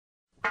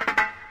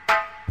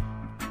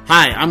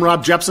Hi, I'm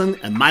Rob Jepson,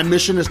 and my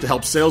mission is to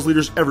help sales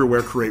leaders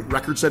everywhere create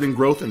record-setting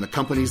growth in the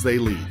companies they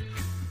lead.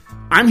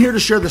 I'm here to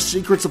share the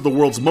secrets of the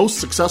world's most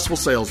successful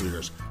sales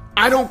leaders.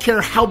 I don't care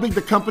how big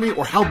the company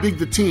or how big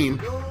the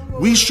team,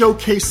 we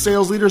showcase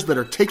sales leaders that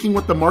are taking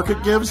what the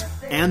market gives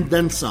and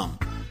then some.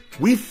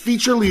 We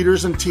feature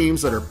leaders and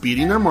teams that are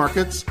beating their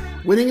markets,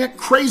 winning at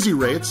crazy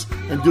rates,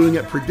 and doing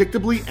it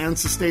predictably and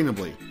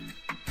sustainably.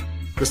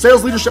 The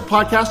Sales Leadership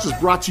Podcast is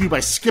brought to you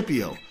by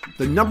Scipio.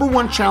 The number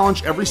one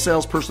challenge every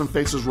salesperson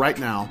faces right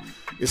now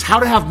is how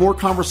to have more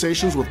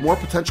conversations with more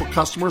potential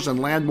customers and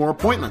land more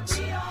appointments.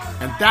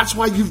 And that's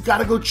why you've got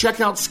to go check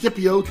out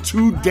Scipio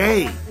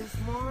today.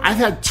 I've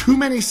had too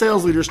many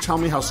sales leaders tell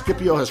me how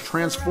Scipio has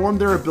transformed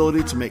their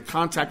ability to make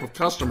contact with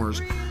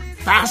customers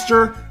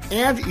faster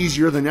and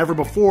easier than ever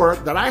before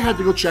that I had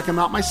to go check them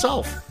out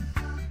myself.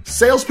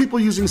 Salespeople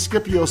using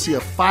Scipio see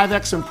a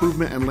 5x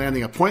improvement in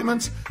landing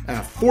appointments and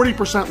a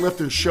 40%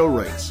 lift in show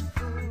rates.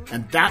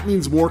 And that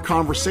means more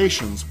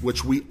conversations,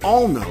 which we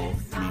all know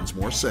means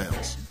more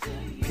sales.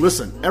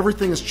 Listen,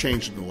 everything has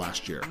changed in the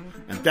last year,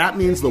 and that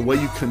means the way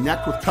you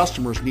connect with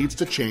customers needs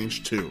to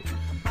change too.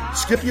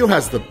 Scipio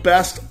has the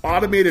best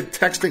automated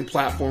texting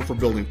platform for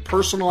building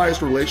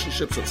personalized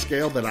relationships at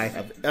scale that I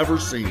have ever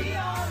seen.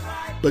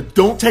 But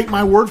don't take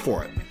my word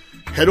for it.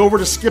 Head over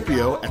to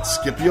Scipio at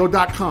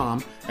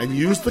Scipio.com and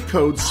use the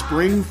code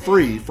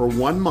SPRINGFREE for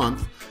 1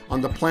 month on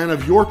the plan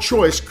of your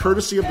choice,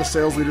 courtesy of the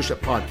Sales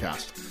Leadership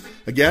Podcast.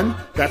 Again,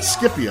 that's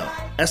Scipio,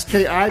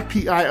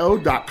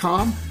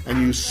 Skipio.com, and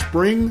use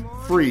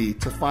SPRINGFREE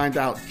to find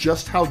out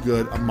just how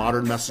good a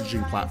modern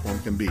messaging platform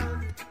can be.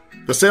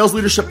 The Sales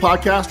Leadership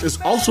Podcast is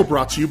also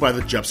brought to you by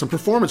the Jepson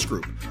Performance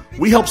Group.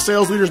 We help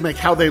sales leaders make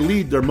how they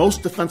lead their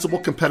most defensible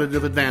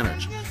competitive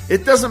advantage.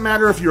 It doesn't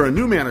matter if you're a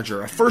new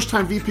manager, a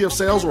first-time VP of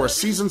sales, or a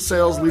seasoned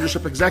sales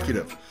leadership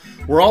executive.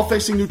 We're all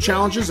facing new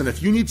challenges, and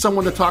if you need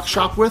someone to talk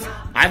shop with,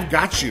 I've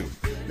got you.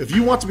 If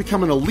you want to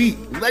become an elite,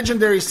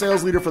 legendary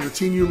sales leader for the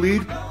team you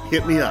lead,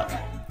 hit me up.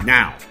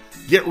 Now,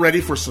 get ready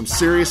for some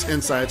serious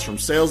insights from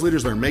sales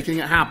leaders that are making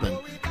it happen.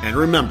 And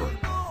remember,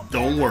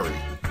 don't worry,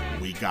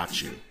 we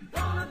got you.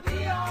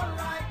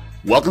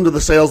 Welcome to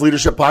the Sales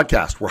Leadership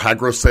Podcast, where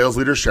high-growth sales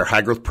leaders share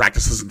high-growth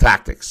practices and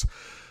tactics.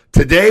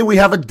 Today, we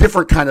have a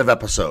different kind of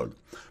episode.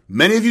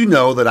 Many of you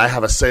know that I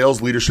have a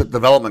sales leadership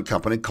development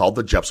company called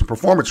the Jepson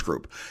Performance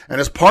Group. And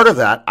as part of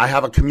that, I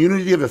have a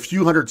community of a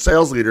few hundred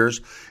sales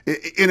leaders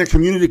in a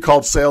community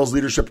called Sales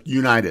Leadership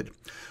United.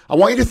 I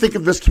want you to think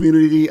of this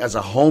community as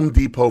a Home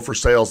Depot for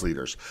sales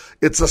leaders.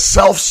 It's a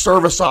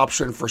self-service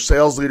option for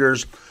sales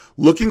leaders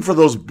looking for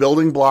those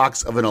building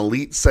blocks of an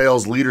elite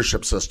sales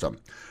leadership system.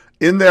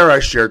 In there, I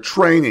share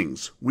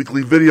trainings,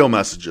 weekly video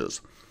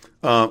messages,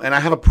 and I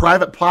have a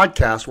private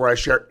podcast where I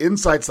share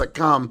insights that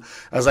come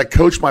as I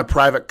coach my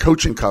private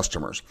coaching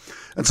customers.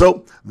 And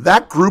so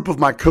that group of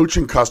my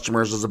coaching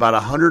customers is about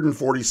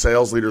 140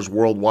 sales leaders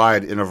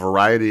worldwide in a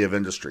variety of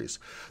industries.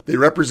 They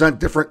represent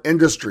different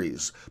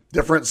industries,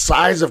 different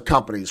size of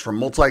companies, from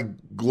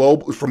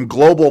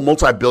global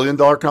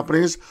multi-billion-dollar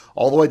companies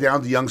all the way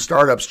down to young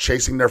startups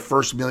chasing their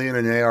first million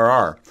in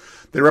ARR.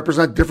 They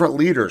represent different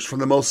leaders, from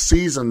the most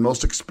seasoned,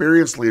 most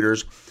experienced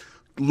leaders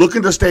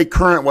looking to stay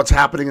current what's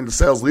happening in the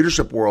sales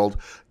leadership world,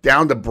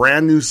 down to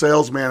brand new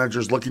sales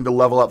managers looking to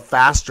level up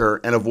faster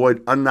and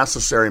avoid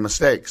unnecessary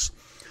mistakes.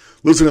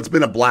 Listen, it's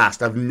been a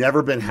blast. I've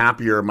never been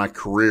happier in my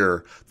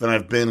career than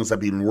I've been as I've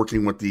been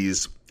working with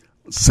these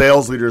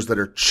sales leaders that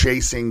are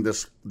chasing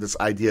this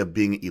idea of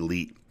being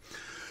elite.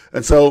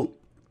 And so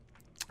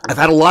I've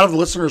had a lot of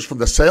listeners from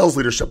the Sales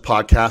Leadership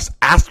Podcast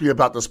ask me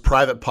about this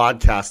private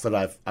podcast that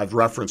I've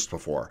referenced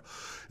before.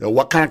 You know,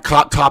 what kind of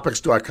topics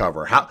do I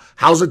cover?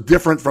 How's it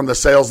different from the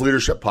Sales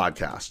Leadership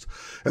Podcast?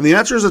 And the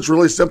answer is it's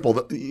really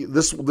simple.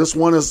 This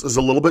one is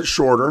a little bit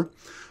shorter.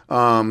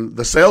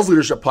 The Sales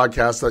Leadership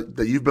Podcast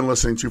that you've been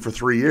listening to for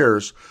 3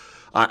 years,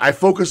 I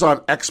focus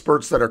on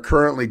experts that are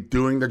currently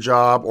doing the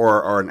job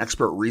or are an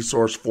expert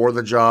resource for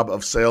the job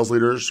of sales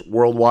leaders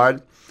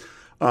worldwide,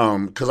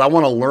 because I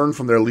want to learn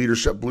from their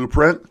leadership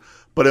blueprint.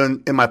 But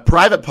in my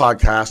private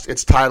podcast,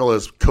 its title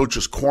is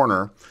Coach's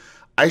Corner.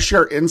 I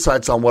share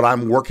insights on what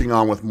I'm working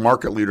on with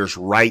market leaders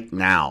right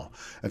now.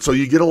 And so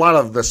you get a lot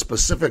of the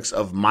specifics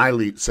of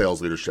my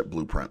sales leadership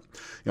blueprint.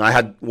 You know, I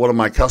had one of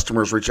my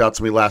customers reach out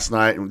to me last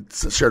night and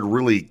shared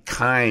really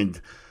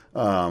kind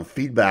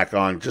feedback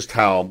on just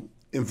how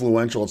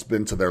influential it's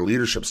been to their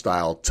leadership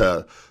style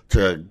to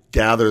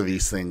gather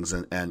these things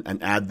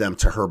and add them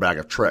to her bag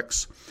of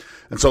tricks.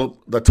 And so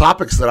the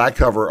topics that I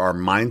cover are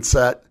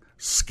mindset,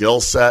 skill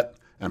set,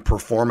 and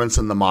performance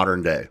in the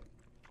modern day.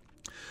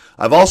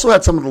 I've also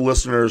had some of the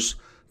listeners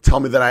tell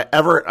me that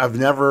I've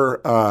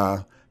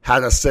never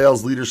had a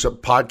sales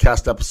leadership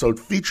podcast episode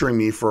featuring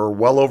me for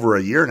well over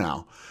a year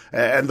now.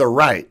 And they're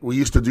right. We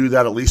used to do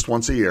that at least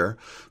once a year.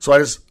 So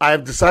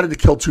I've decided to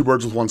kill two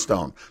birds with one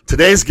stone.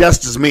 Today's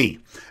guest is me.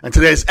 And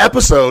today's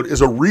episode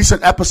is a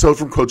recent episode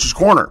from Coach's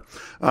Corner.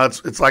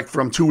 It's like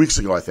from 2 weeks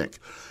ago, I think.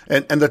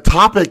 And the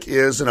topic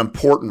is an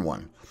important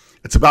one.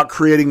 It's about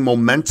creating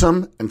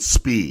momentum and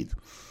speed.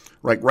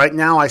 Right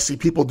now, I see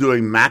people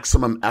doing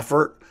maximum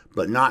effort,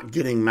 but not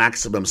getting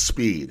maximum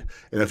speed.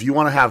 And if you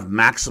want to have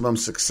maximum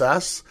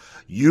success,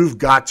 you've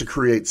got to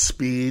create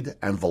speed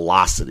and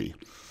velocity.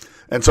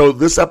 And so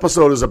this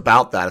episode is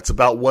about that. It's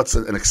about what's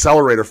an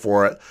accelerator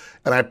for it.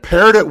 And I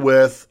paired it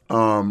with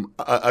a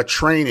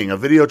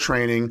video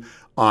training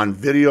on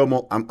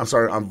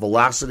on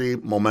velocity,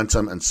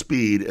 momentum, and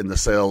speed in the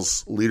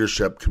sales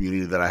leadership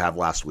community that I have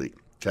last week.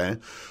 Okay.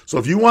 So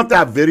if you want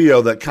that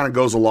video that kind of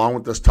goes along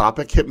with this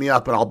topic, hit me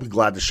up and I'll be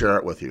glad to share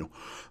it with you.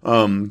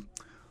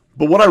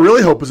 But what I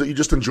really hope is that you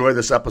just enjoy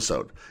this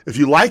episode. If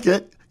you like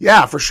it,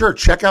 yeah, for sure,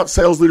 check out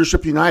Sales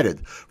Leadership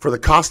United. For the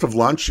cost of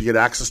lunch, you get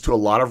access to a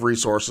lot of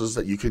resources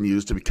that you can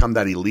use to become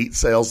that elite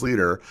sales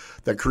leader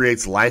that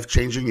creates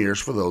life-changing years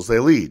for those they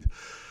lead.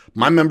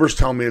 My members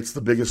tell me it's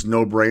the biggest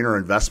no-brainer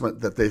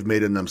investment that they've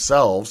made in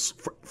themselves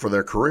for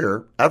their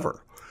career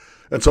ever.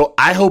 And so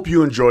I hope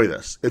you enjoy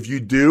this. If you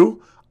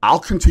do, I'll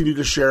continue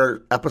to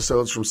share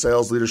episodes from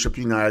Sales Leadership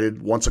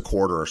United once a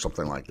quarter or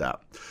something like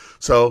that.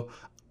 So,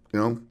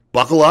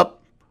 buckle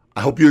up.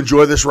 I hope you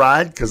enjoy this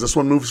ride because this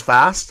one moves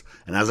fast.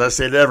 And as I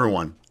say to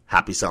everyone,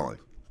 happy selling.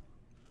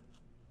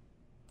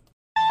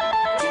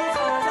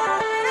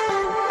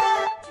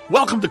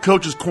 Welcome to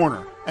Coach's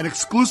Corner, an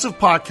exclusive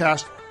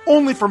podcast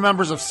only for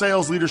members of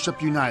Sales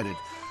Leadership United.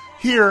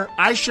 Here,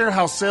 I share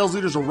how sales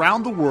leaders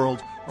around the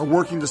world are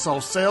working to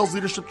solve sales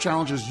leadership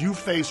challenges you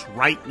face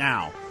right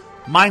now.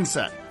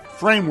 Mindset,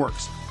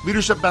 frameworks,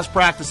 leadership best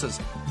practices,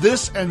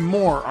 this and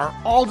more are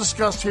all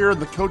discussed here in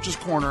the Coach's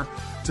Corner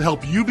to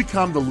help you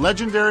become the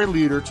legendary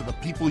leader to the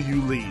people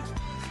you lead.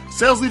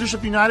 Sales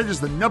Leadership United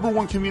is the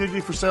 #1 community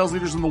for sales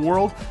leaders in the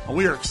world, and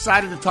we are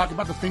excited to talk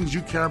about the things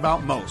you care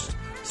about most.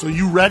 So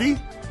you ready?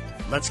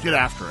 Let's get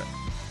after it.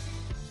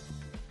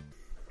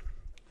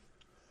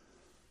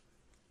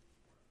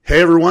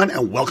 Hey everyone,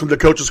 and welcome to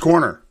Coach's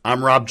Corner.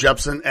 I'm Rob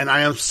Jepson, and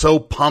I am so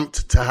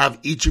pumped to have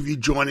each of you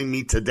joining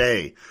me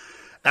today.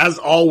 As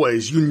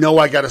always,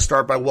 I got to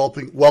start by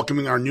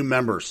welcoming our new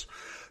members.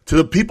 To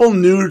the people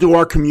new to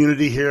our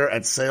community here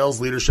at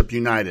Sales Leadership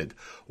United,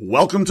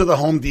 welcome to the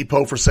Home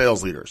Depot for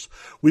sales leaders.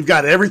 We've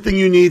got everything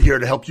you need here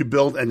to help you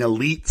build an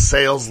elite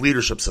sales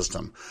leadership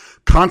system.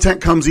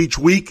 Content comes each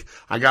week.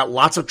 I got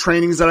lots of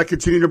trainings that I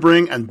continue to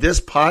bring, and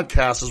this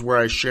podcast is where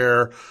I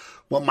share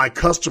what my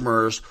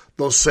customers,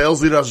 those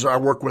sales leaders I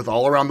work with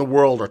all around the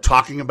world, are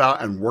talking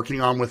about and working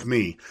on with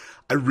me.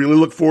 I really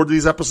look forward to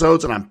these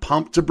episodes, and I'm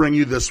pumped to bring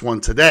you this one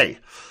today.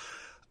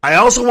 I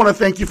also want to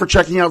thank you for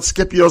checking out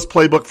Scipio's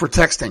Playbook for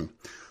Texting.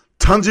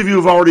 Tons of you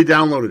have already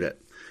downloaded it.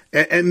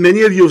 And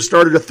many of you have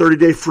started a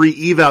 30-day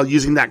free eval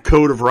using that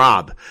code of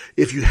Rob.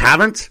 If you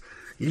haven't,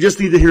 you just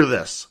need to hear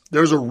this.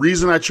 There's a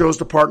reason I chose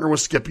to partner with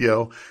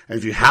Scipio, and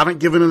if you haven't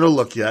given it a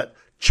look yet,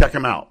 check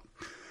them out.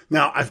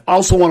 Now, I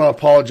also want to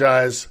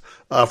apologize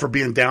for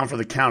being down for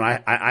the count.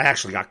 I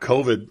actually got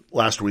COVID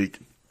last week.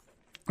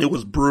 It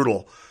was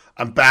brutal.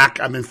 I'm back.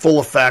 I'm in full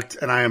effect,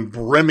 and I am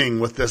brimming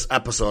with this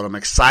episode. I'm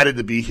excited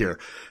to be here.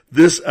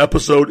 This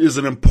episode is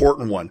an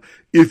important one.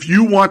 If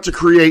you want to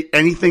create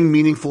anything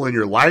meaningful in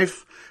your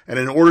life, and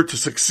in order to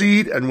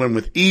succeed and win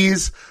with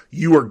ease,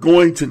 you are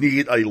going to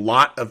need a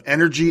lot of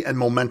energy and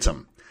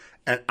momentum.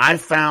 And I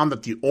found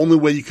that the only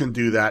way you can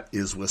do that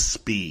is with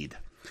speed.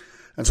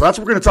 And so that's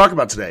what we're going to talk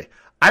about today.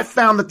 I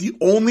found that the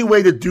only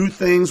way to do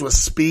things with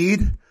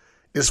speed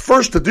is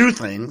first to do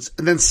things,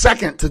 and then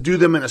second, to do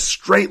them in a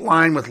straight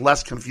line with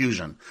less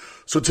confusion.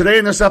 So today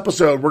in this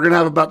episode, we're going to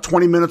have about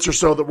 20 minutes or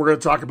so that we're going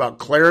to talk about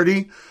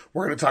clarity,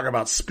 we're going to talk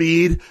about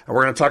speed, and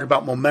we're going to talk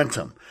about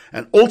momentum.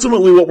 And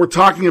ultimately what we're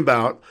talking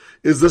about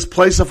is this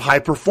place of high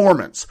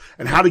performance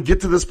and how to get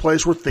to this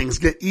place where things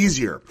get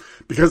easier.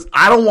 Because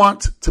I don't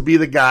want to be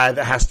the guy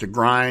that has to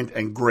grind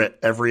and grit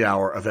every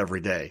hour of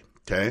every day,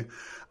 okay?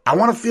 I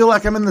want to feel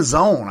like I'm in the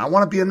zone. I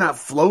want to be in that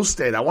flow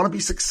state. I want to be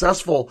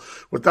successful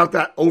without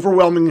that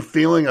overwhelming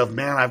feeling of,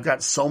 man, I've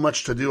got so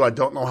much to do. I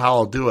don't know how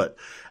I'll do it.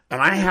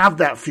 And I have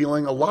that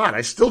feeling a lot.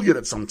 I still get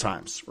it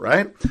sometimes,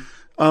 right?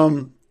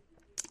 And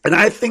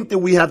I think that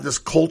we have this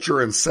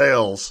culture in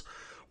sales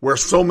where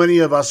so many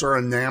of us are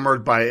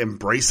enamored by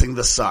embracing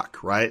the suck,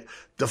 right?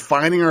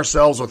 Defining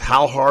ourselves with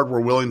how hard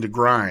we're willing to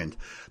grind,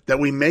 that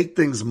we make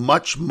things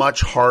much, much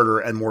harder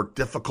and more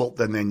difficult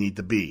than they need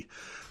to be.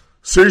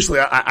 Seriously,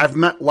 I've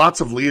met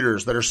lots of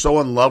leaders that are so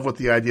in love with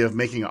the idea of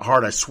making it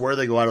hard. I swear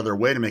they go out of their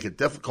way to make it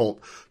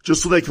difficult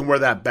just so they can wear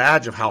that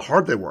badge of how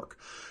hard they work.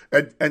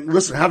 And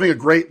listen, having a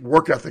great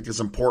work ethic is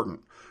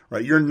important,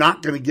 right? You're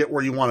not going to get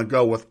where you want to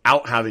go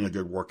without having a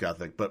good work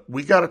ethic, but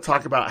we got to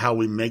talk about how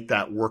we make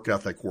that work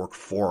ethic work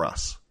for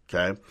us,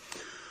 okay?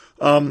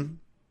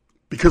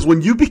 Because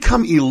when you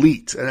become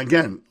elite, and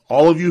again,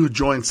 all of you who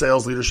join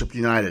Sales Leadership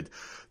United,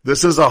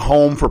 this is a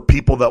home for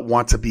people that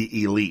want to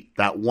be elite,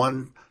 that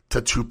 1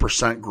 to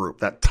 2% group,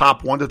 that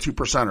top 1 to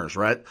 2%ers,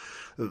 right?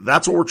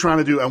 That's what we're trying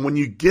to do. And when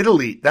you get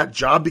elite, that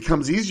job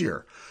becomes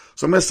easier.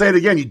 So I'm going to say it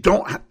again.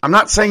 I'm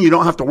not saying you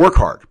don't have to work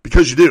hard,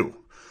 because you do.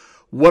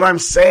 What I'm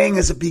saying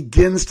is it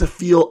begins to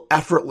feel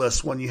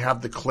effortless when you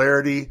have the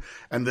clarity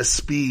and the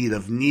speed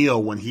of Neo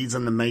when he's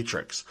in the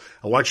Matrix.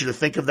 I want you to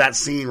think of that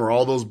scene where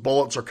all those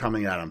bullets are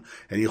coming at him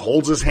and he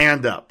holds his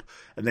hand up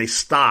and they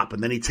stop,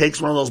 and then he takes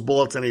one of those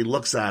bullets and he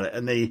looks at it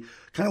and they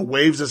kind of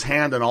waves his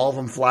hand and all of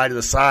them fly to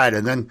the side,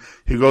 and then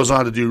he goes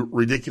on to do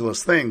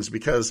ridiculous things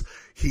because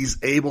he's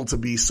able to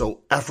be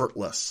so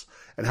effortless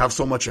and have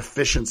so much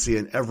efficiency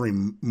in every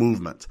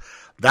movement.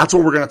 That's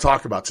what we're going to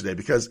talk about today,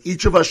 because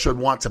each of us should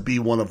want to be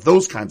one of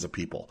those kinds of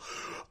people.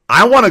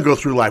 I want to go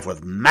through life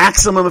with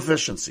maximum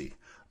efficiency,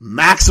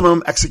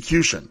 maximum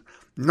execution,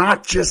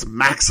 not just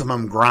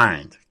maximum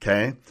grind,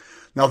 okay?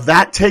 Now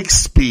that takes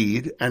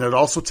speed, and it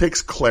also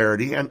takes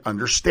clarity and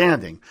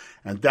understanding,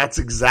 and that's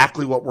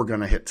exactly what we're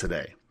going to hit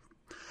today.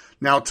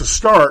 Now to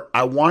start,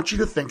 I want you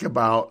to think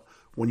about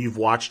when you've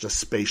watched a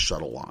space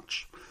shuttle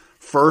launch.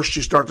 First,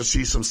 you start to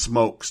see some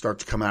smoke start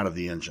to come out of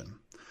the engine.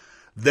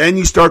 Then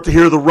you start to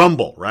hear the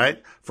rumble,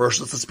 right?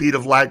 First it's the speed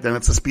of light, then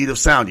it's the speed of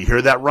sound. You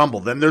hear that rumble.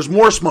 Then there's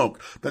more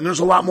smoke. Then there's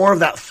a lot more of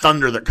that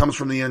thunder that comes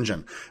from the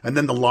engine. And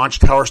then the launch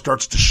tower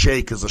starts to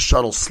shake as the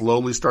shuttle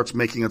slowly starts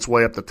making its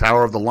way up the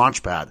tower of the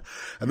launch pad.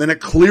 And then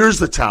it clears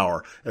the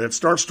tower and it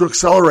starts to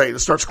accelerate. It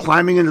starts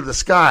climbing into the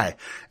sky.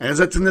 And as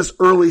it's in this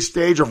early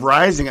stage of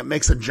rising, it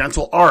makes a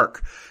gentle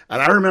arc.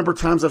 And I remember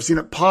times I've seen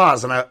it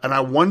pause, and I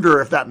wonder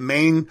if that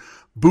main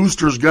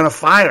booster's gonna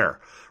fire.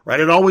 Right,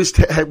 it always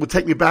would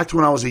take me back to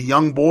when I was a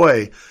young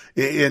boy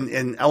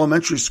in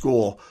elementary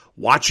school,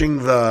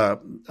 watching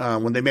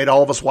when they made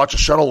all of us watch a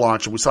shuttle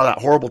launch, and we saw that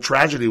horrible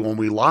tragedy when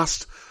we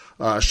lost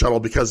a shuttle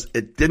because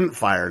it didn't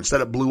fire.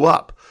 Instead, it blew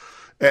up,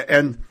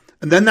 and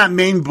then that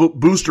main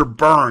booster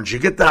burns. You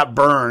get that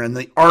burn, and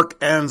the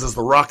arc ends as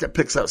the rocket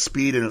picks up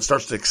speed and it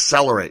starts to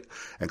accelerate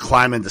and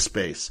climb into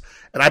space.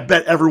 And I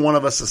bet every one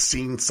of us has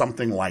seen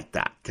something like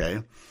that.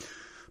 Okay.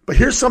 But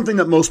here's something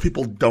that most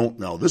people don't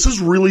know. This is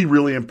really,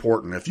 really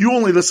important. If you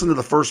only listen to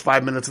the first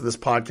 5 minutes of this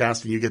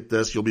podcast and you get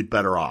this, you'll be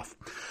better off.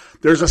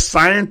 There's a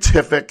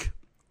scientific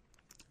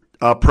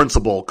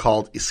principle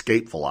called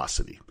escape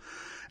velocity.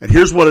 And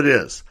here's what it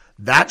is.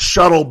 That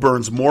shuttle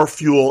burns more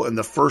fuel in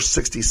the first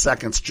 60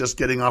 seconds just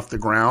getting off the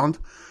ground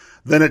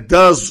than it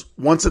does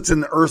once it's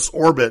in the Earth's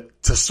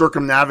orbit to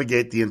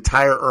circumnavigate the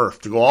entire Earth.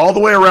 To go all the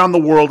way around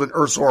the world in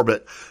Earth's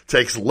orbit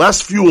takes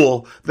less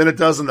fuel than it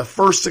does in the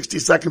first 60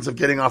 seconds of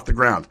getting off the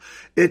ground.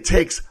 It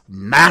takes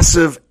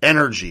massive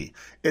energy.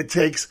 It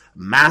takes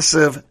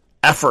massive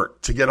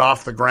effort to get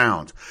off the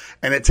ground.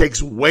 And it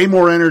takes way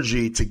more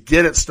energy to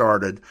get it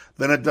started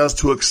than it does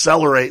to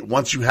accelerate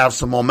once you have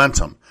some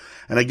momentum.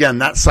 And again,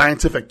 that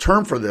scientific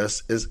term for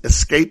this is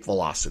escape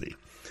velocity.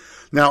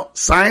 Now,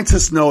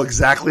 scientists know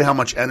exactly how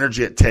much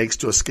energy it takes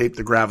to escape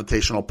the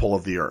gravitational pull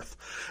of the Earth.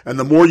 And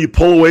the more you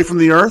pull away from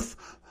the Earth,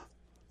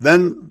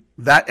 then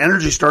that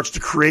energy starts to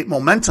create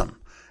momentum.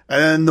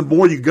 And the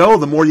more you go,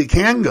 the more you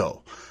can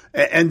go.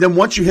 And then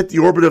once you hit the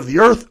orbit of the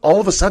Earth, all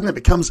of a sudden it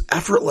becomes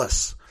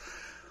effortless.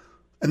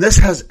 And this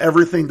has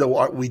everything to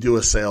what we do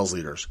as sales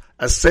leaders.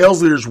 As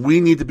sales leaders,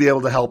 we need to be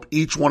able to help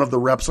each one of the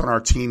reps on our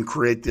team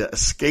create the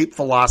escape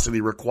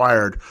velocity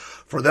required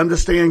for them to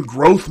stay in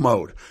growth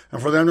mode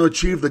and for them to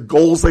achieve the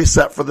goals they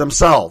set for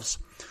themselves,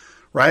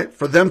 right?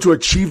 For them to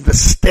achieve the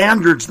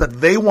standards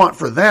that they want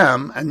for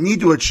them and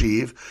need to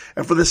achieve,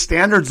 and for the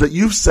standards that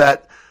you've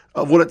set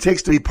of what it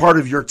takes to be part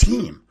of your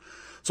team.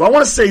 So I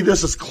want to say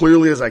this as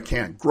clearly as I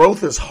can.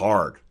 Growth is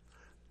hard.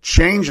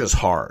 Change is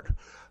hard.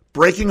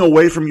 Breaking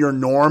away from your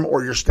norm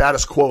or your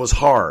status quo is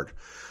hard.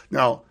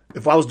 Now,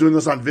 if I was doing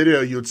this on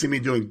video, you would see me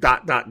doing ...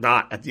 at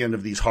the end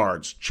of these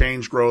hards.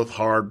 Change, growth,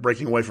 hard.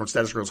 Breaking away from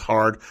status quo is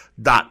hard. ...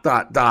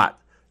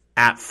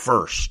 at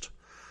first.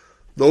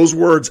 Those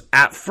words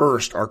at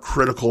first are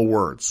critical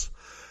words.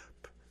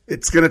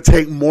 It's going to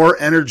take more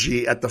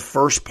energy at the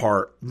first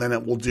part than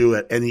it will do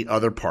at any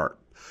other part.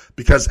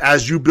 Because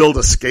as you build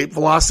escape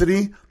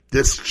velocity,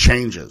 this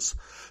changes.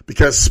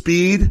 Because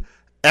speed,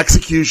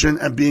 execution,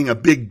 and being a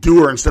big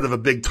doer instead of a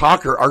big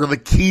talker are the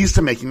keys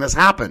to making this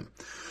happen.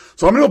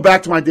 So I'm going to go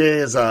back to my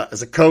day as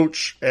a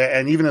coach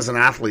and even as an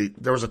athlete.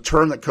 There was a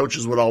term that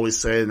coaches would always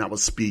say, and that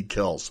was speed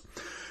kills.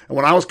 And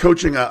when I was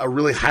coaching a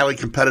really highly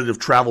competitive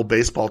travel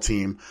baseball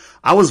team,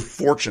 I was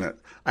fortunate.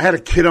 I had a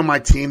kid on my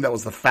team that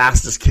was the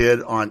fastest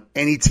kid on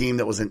any team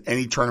that was in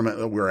any tournament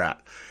that we were at.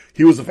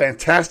 He was a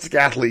fantastic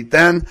athlete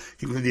then.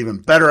 He's an even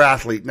better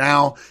athlete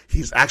now.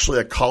 He's actually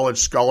a college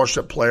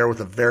scholarship player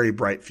with a very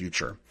bright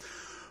future.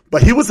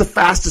 But he was the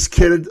fastest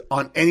kid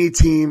on any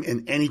team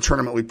in any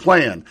tournament we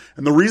play in.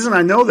 And the reason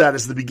I know that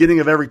is the beginning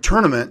of every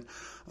tournament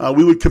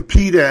we would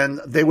compete in,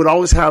 they would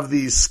always have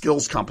these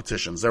skills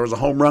competitions. There was a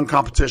home run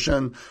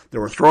competition. There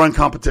were throwing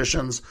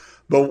competitions.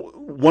 But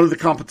one of the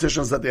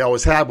competitions that they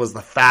always had was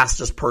the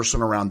fastest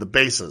person around the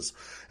bases.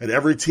 And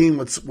every team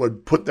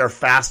would put their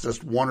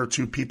fastest one or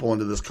two people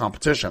into this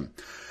competition.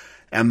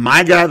 And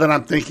my guy that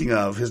I'm thinking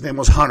of, his name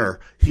was Hunter,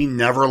 he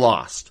never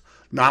lost.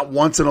 Not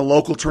once in a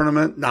local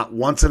tournament, not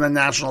once in a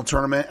national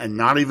tournament, and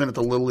not even at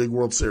the Little League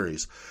World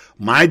Series.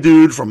 My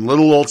dude from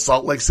little old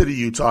Salt Lake City,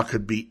 Utah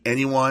could beat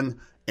anyone,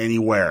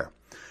 anywhere.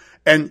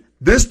 And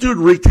this dude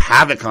wreaked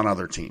havoc on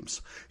other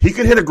teams. He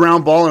could hit a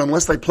ground ball, and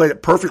unless they played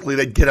it perfectly,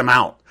 they'd get him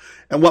out.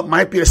 And what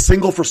might be a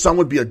single for some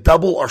would be a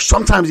double or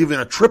sometimes even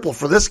a triple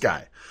for this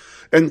guy.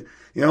 And,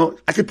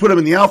 I could put him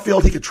in the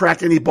outfield. He could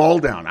track any ball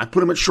down. I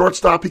put him at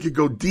shortstop. He could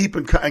go deep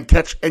and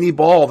catch any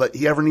ball that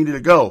he ever needed to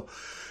go.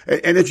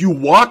 And if you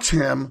walked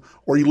him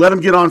or you let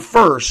him get on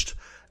first,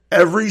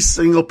 every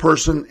single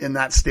person in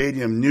that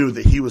stadium knew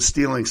that he was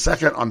stealing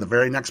second on the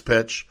very next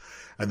pitch,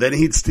 and then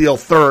he'd steal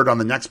third on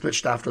the next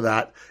pitch after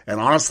that. And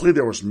honestly,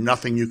 there was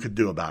nothing you could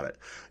do about it.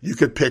 You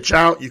could pitch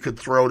out, you could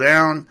throw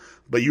down,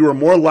 but you were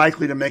more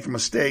likely to make a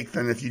mistake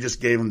than if you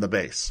just gave him the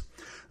base.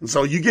 And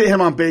so you get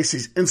him on base,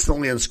 he's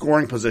instantly in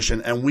scoring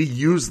position, and we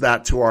use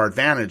that to our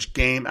advantage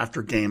game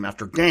after game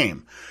after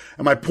game.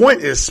 And my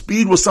point is,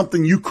 speed was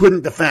something you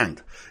couldn't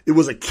defend. It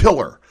was a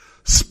killer.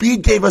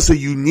 Speed gave us a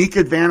unique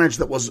advantage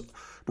that was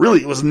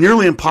really, it was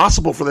nearly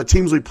impossible for the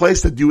teams we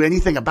placed to do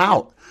anything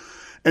about.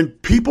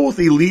 And people with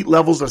elite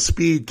levels of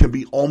speed can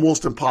be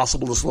almost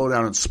impossible to slow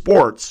down in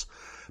sports,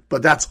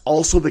 but that's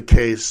also the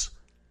case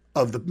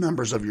of the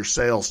members of your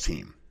sales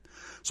team.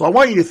 So I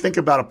want you to think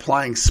about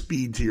applying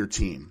speed to your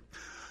team.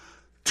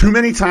 Too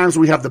many times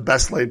we have the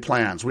best laid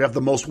plans. We have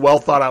the most well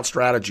thought out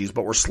strategies,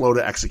 but we're slow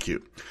to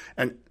execute.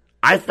 And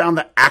I found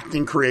that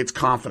acting creates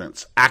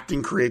confidence,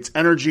 acting creates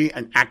energy,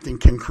 and acting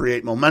can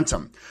create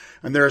momentum.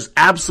 And there is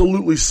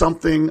absolutely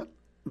something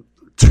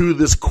to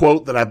this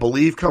quote that I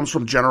believe comes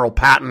from General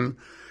Patton.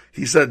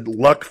 He said,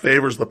 luck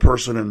favors the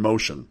person in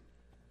motion,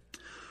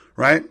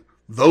 right?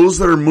 Those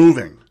that are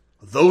moving,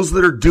 those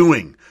that are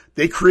doing,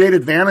 they create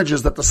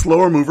advantages that the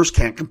slower movers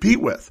can't compete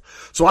with.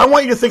 So I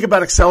want you to think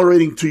about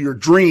accelerating to your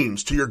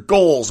dreams, to your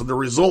goals, and the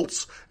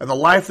results and the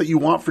life that you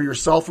want for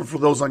yourself and for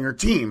those on your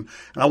team.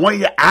 And I want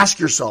you to ask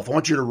yourself, I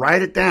want you to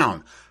write it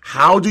down.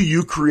 How do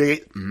you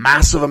create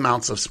massive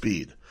amounts of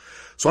speed?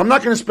 So I'm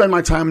not going to spend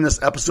my time in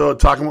this episode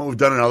talking about what we've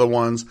done in other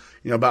ones,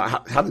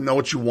 about how to know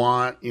what you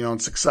want,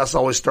 and success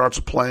always starts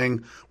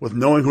with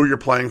knowing who you're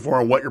playing for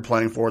and what you're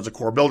playing for as a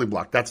core building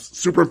block. That's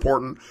super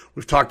important.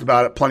 We've talked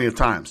about it plenty of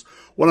times.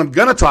 What I'm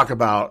going to talk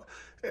about,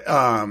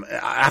 I'm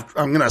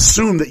going to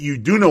assume that you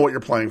do know what you're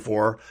playing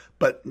for,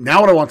 but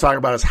now what I want to talk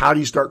about is how do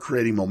you start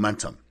creating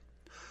momentum?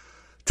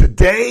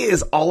 Today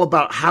is all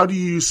about how do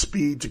you use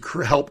speed to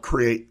help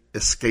create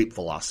escape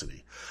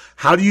velocity.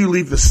 How do you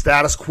leave the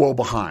status quo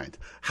behind?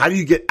 How do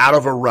you get out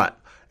of a rut,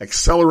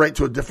 accelerate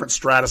to a different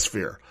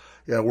stratosphere,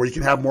 where you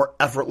can have more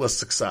effortless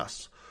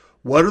success?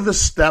 What are the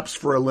steps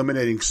for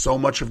eliminating so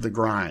much of the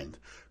grind,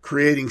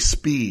 creating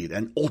speed,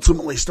 and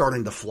ultimately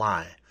starting to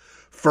fly?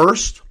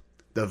 First,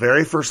 the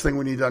very first thing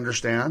we need to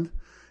understand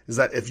is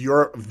that if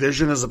your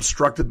vision is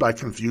obstructed by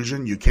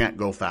confusion, you can't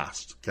go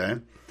fast,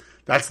 okay?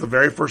 That's the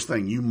very first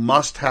thing. You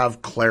must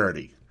have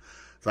clarity.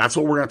 That's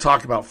what we're going to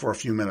talk about for a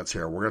few minutes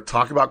here. We're going to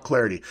talk about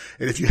clarity.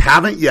 And if you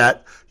haven't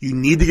yet, you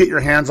need to get your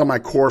hands on my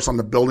course on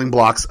the building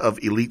blocks of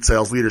elite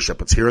sales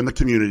leadership. It's here in the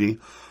community.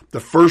 The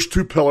first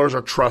two pillars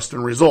are trust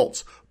and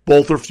results.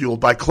 Both are fueled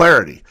by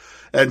clarity.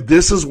 And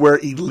this is where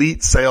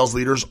elite sales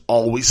leaders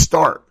always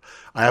start.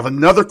 I have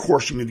another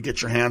course you need to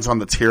get your hands on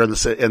that's here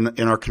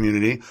in our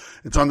community.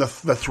 It's on the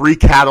three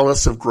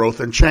catalysts of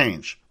growth and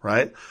change,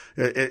 right?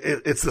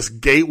 It's this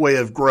gateway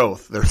of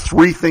growth. There are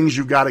three things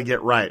you've got to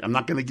get right. I'm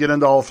not going to get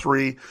into all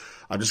three.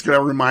 I'm just going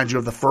to remind you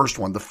of the first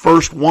one. The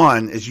first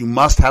one is you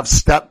must have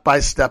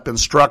step-by-step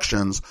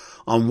instructions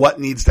on what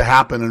needs to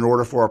happen in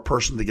order for a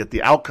person to get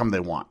the outcome they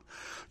want.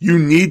 You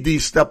need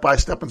these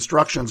step-by-step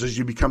instructions as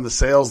you become the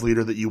sales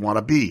leader that you want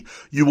to be.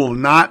 You will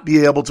not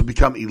be able to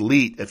become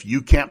elite if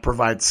you can't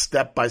provide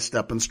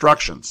step-by-step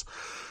instructions.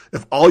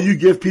 If all you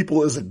give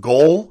people is a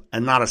goal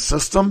and not a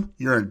system,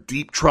 you're in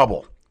deep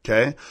trouble,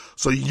 okay?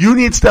 So you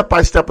need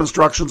step-by-step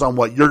instructions on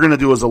what you're going to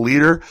do as a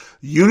leader.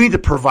 You need to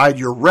provide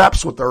your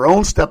reps with their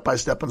own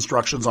step-by-step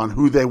instructions on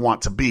who they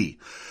want to be.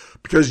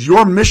 Because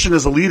your mission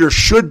as a leader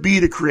should be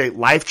to create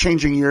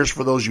life-changing years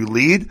for those you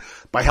lead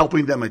by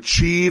helping them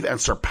achieve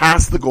and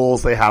surpass the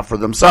goals they have for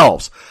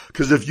themselves.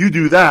 Because if you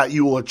do that,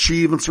 you will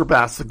achieve and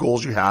surpass the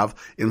goals you have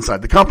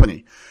inside the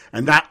company.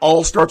 And that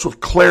all starts with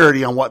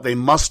clarity on what they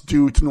must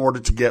do in order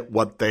to get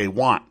what they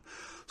want.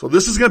 So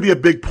this is going to be a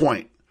big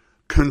point.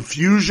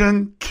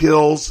 Confusion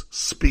kills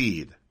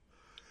speed.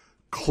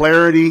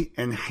 Clarity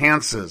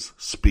enhances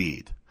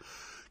speed.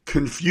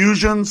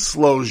 Confusion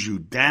slows you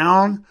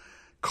down.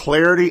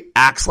 Clarity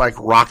acts like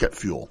rocket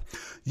fuel.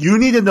 You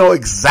need to know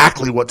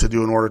exactly what to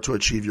do in order to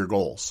achieve your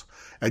goals.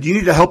 And you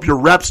need to help your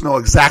reps know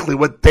exactly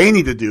what they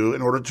need to do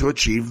in order to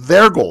achieve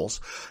their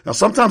goals. Now,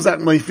 sometimes that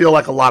may feel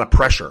like a lot of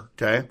pressure,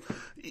 okay?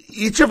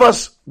 Each of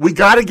us, we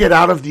got to get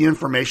out of the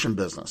information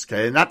business,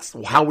 okay? And that's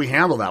how we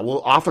handle that.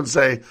 We'll often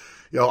say,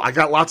 I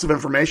got lots of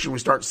information. We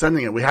start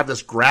sending it. We have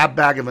this grab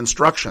bag of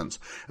instructions.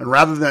 And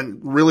rather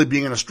than really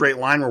being in a straight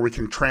line where we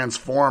can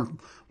transform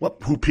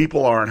who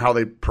people are and how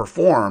they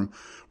perform,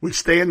 we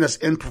stay in this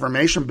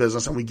information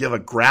business and we give a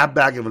grab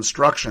bag of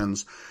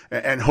instructions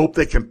and hope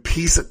they can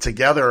piece it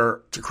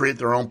together to create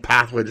their own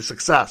pathway to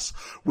success.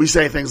 We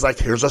say things like,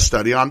 here's a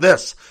study on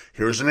this.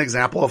 Here's an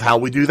example of how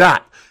we do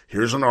that.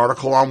 Here's an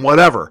article on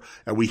whatever.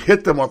 And we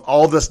hit them with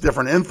all this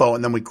different info,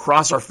 and then we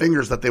cross our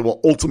fingers that they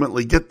will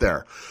ultimately get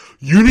there.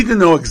 You need to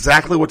know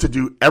exactly what to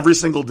do every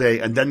single day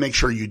and then make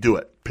sure you do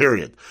it,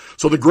 period.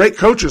 So the great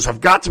coaches have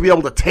got to be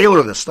able to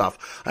tailor this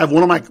stuff. I have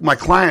one of my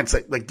clients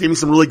that gave me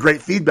some really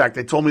great feedback.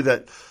 They told me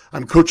that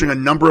I'm coaching a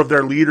number of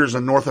their leaders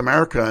in North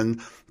America,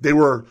 and they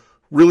were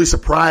really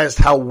surprised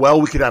how well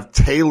we could have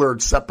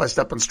tailored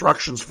step-by-step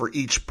instructions for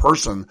each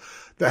person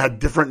that had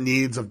different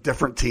needs of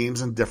different teams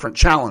and different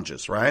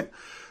challenges, right?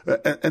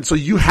 And so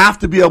you have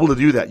to be able to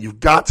do that. You've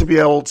got to be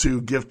able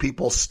to give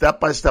people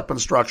step-by-step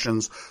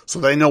instructions so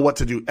they know what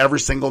to do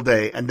every single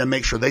day and then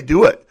make sure they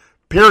do it,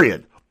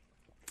 period.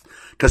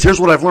 Because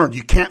here's what I've learned.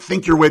 You can't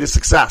think your way to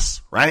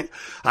success, right?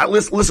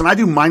 Listen, I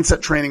do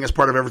mindset training as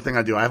part of everything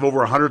I do. I have over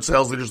 100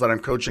 sales leaders that I'm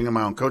coaching in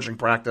my own coaching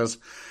practice.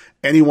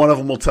 Any one of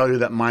them will tell you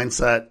that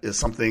mindset is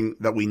something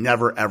that we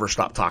never, ever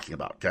stop talking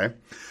about, okay?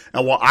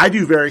 And while I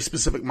do very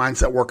specific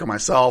mindset work on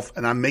myself,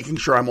 and I'm making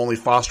sure I'm only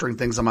fostering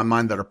things in my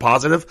mind that are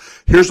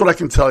positive, here's what I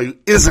can tell you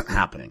isn't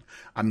happening.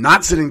 I'm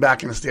not sitting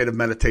back in a state of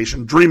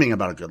meditation dreaming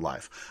about a good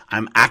life.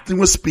 I'm acting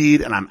with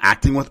speed and I'm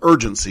acting with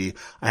urgency.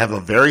 I have a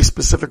very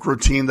specific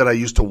routine that I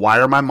use to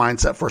wire my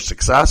mindset for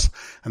success,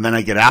 and then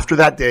I get after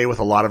that day with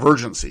a lot of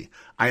urgency.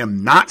 I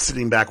am not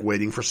sitting back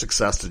waiting for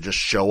success to just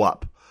show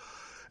up.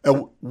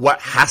 And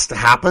what has to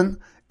happen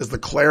is the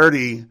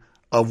clarity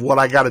of what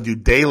I got to do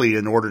daily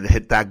in order to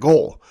hit that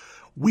goal.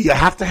 We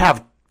have to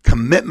have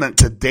commitment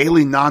to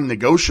daily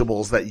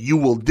non-negotiables that you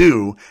will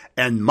do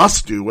and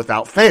must do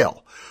without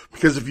fail.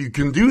 Because if you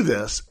can do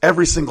this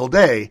every single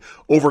day,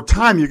 over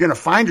time, you're going to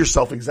find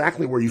yourself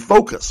exactly where you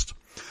focused.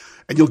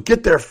 And you'll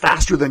get there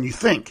faster than you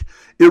think.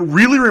 It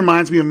really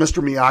reminds me of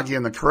Mr. Miyagi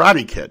and the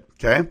Karate Kid,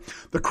 okay?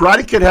 The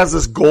Karate Kid has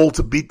this goal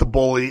to beat the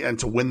bully and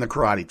to win the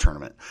karate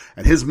tournament.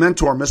 And his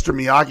mentor, Mr.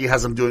 Miyagi,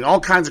 has him doing all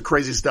kinds of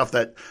crazy stuff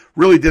that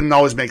really didn't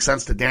always make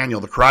sense to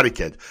Daniel, the Karate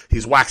Kid.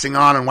 He's waxing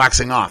on and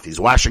waxing off. He's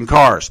washing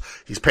cars.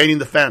 He's painting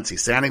the fence.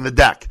 He's sanding the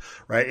deck,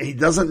 right? And he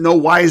doesn't know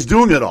why he's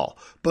doing it all.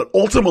 But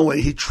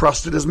ultimately, he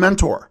trusted his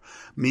mentor.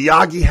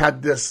 Miyagi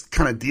had this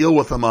kind of deal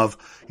with him of,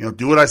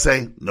 do what I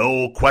say,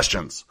 no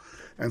questions.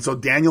 And so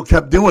Daniel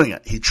kept doing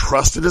it. He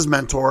trusted his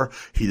mentor.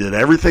 He did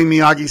everything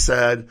Miyagi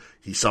said.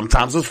 He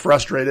sometimes was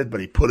frustrated,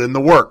 but he put in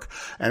the work.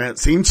 And it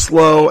seemed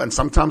slow, and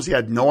sometimes he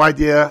had no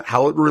idea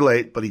how it would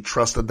relate, but he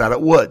trusted that it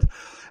would.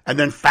 And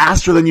then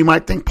faster than you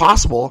might think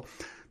possible,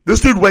 this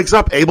dude wakes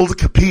up able to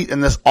compete in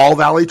this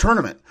All-Valley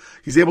tournament.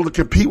 He's able to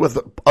compete with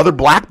other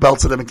black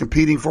belts that have been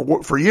competing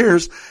for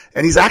years,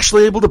 and he's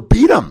actually able to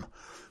beat them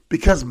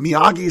because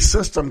Miyagi's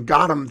system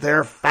got him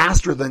there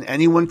faster than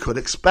anyone could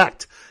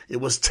expect. It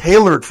was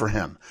tailored for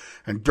him.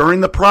 And during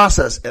the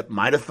process, it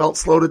might have felt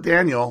slow to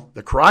Daniel,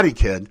 the Karate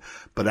Kid,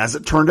 but as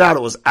it turned out,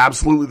 it was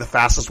absolutely the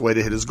fastest way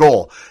to hit his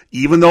goal.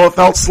 Even though it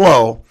felt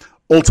slow,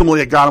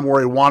 ultimately it got him where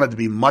he wanted to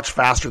be much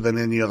faster than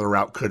any other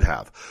route could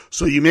have.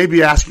 So you may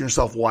be asking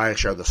yourself why I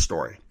share this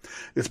story.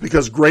 It's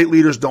because great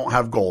leaders don't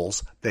have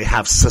goals. They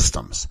have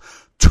systems.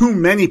 Too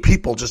many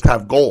people just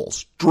have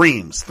goals,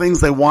 dreams,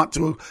 things they want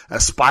to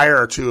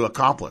aspire to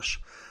accomplish,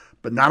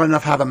 but not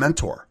enough have a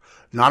mentor.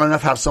 Not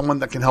enough have someone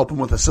that can help them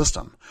with a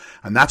system.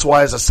 And that's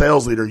why as a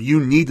sales leader,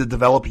 you need to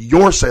develop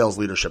your sales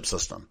leadership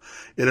system.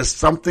 It is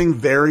something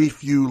very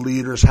few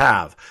leaders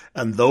have,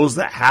 and those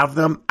that have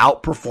them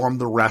outperform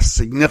the rest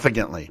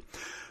significantly.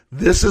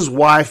 This is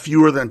why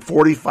fewer than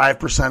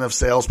 45% of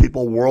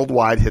salespeople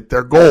worldwide hit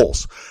their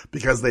goals,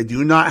 because they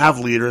do not have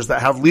leaders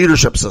that have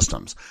leadership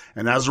systems.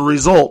 And as a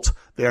result,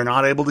 they are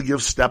not able to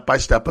give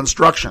step-by-step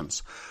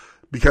instructions.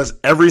 Because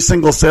every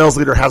single sales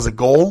leader has a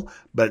goal,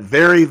 but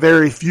very,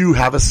 very few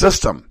have a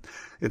system.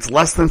 It's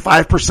less than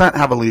 5%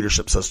 have a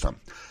leadership system.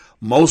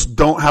 Most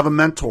don't have a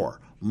mentor.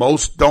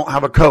 Most don't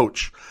have a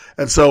coach.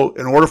 And so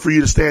in order for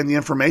you to stay in the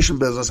information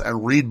business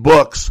and read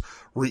books,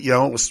 in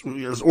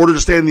order to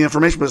stay in the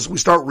information business, we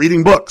start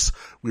reading books.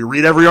 We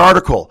read every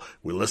article.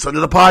 We listen to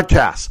the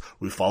podcasts.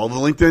 We follow the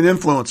LinkedIn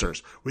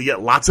influencers. We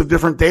get lots of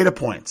different data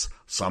points.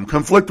 Some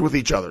conflict with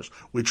each other.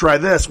 We try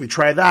this. We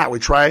try that. We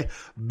try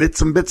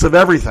bits and bits of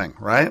everything,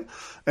 right?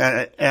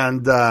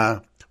 And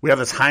we have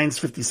this Heinz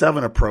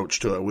 57 approach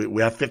to it.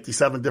 We have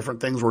 57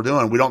 different things we're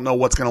doing. We don't know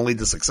what's going to lead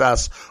to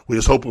success. We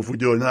just hope if we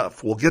do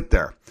enough, we'll get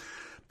there.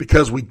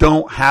 Because we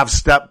don't have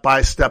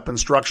step-by-step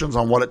instructions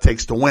on what it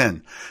takes to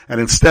win. And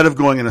instead of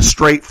going in a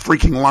straight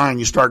freaking line,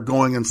 you start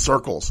going in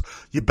circles.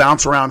 You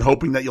bounce around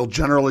hoping that you'll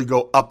generally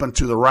go up and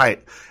to the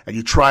right. And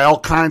you try all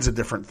kinds of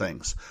different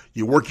things.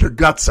 You work your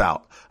guts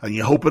out, and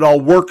you hope it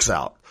all works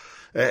out.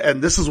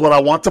 And this is what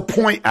I want to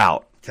point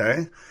out,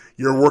 okay?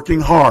 You're working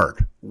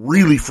hard,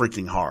 really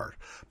freaking hard.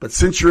 But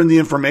since you're in the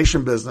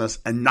information business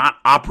and not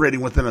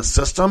operating within a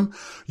system,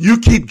 you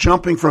keep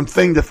jumping from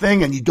thing to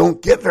thing and you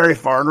don't get very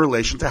far in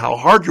relation to how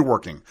hard you're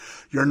working.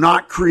 You're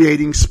not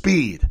creating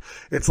speed.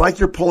 It's like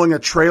you're pulling a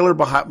trailer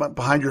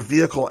behind your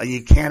vehicle and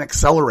you can't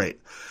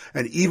accelerate.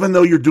 And even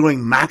though you're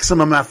doing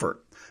maximum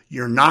effort,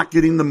 you're not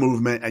getting the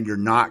movement and you're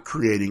not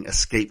creating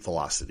escape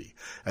velocity.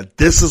 And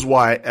this is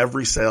why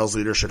every sales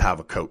leader should have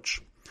a coach.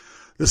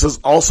 This is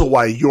also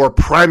why your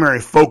primary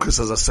focus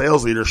as a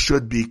sales leader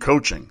should be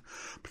coaching,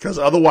 because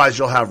otherwise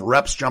you'll have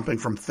reps jumping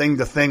from thing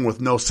to thing with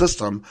no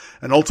system,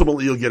 and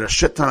ultimately you'll get a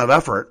shit ton of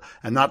effort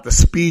and not the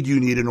speed you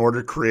need in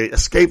order to create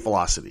escape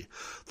velocity.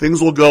 Things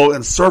will go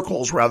in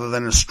circles rather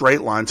than in a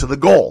straight line to the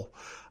goal.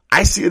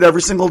 I see it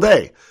every single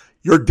day.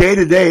 Your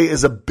day-to-day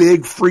is a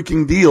big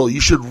freaking deal. You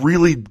should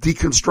really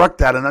deconstruct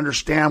that and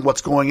understand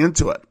what's going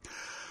into it.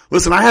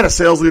 Listen, I had a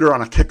sales leader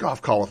on a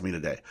kickoff call with me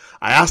today.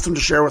 I asked him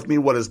to share with me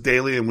what his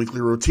daily and weekly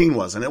routine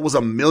was, and it was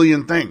a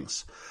million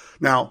things.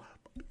 Now,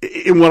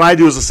 in what I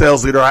do as a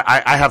sales leader,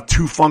 I have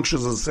two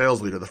functions as a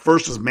sales leader. The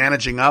first is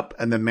managing up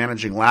and then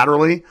managing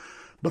laterally,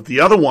 but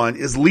the other one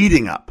is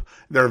leading up.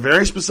 There are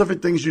very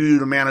specific things you do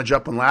to manage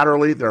up and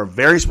laterally. There are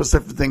very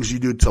specific things you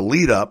do to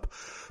lead up.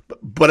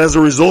 But as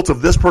a result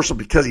of this person,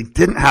 because he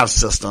didn't have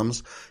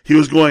systems, he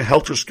was going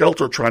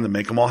helter-skelter trying to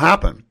make them all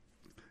happen.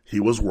 He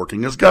was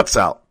working his guts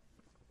out.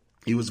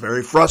 He was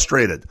very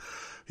frustrated.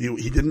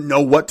 He didn't know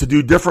what to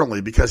do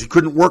differently because he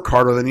couldn't work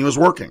harder than he was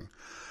working.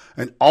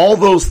 And all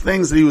those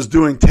things that he was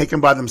doing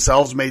taken by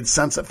themselves made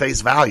sense at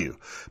face value.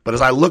 But as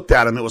I looked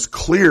at him, it was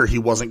clear he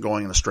wasn't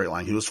going in a straight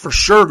line. He was for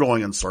sure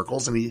going in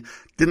circles, and he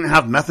didn't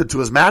have method to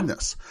his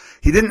madness.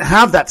 He didn't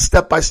have that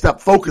step-by-step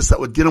focus that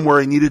would get him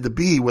where he needed to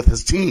be with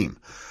his team.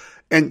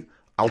 And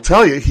I'll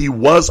tell you, he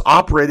was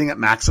operating at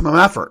maximum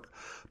effort,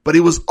 but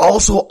he was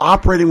also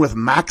operating with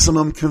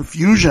maximum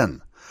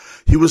confusion.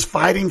 He was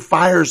fighting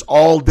fires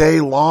all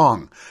day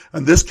long,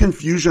 and this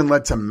confusion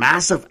led to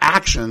massive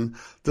action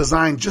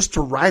designed just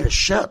to right a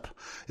ship.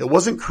 It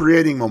wasn't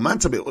creating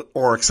momentum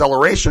or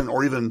acceleration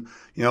or even,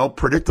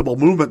 predictable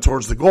movement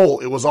towards the goal.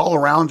 It was all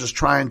around just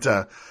trying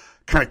to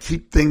kind of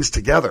keep things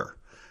together.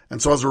 And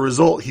so as a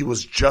result, he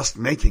was just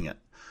making it.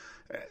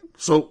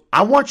 So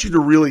I want you to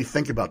really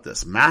think about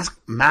this.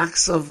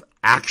 Massive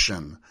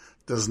action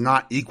does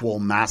not equal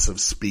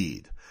massive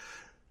speed.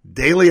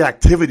 Daily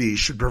activities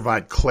should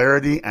provide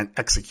clarity and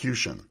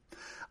execution.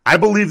 I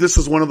believe this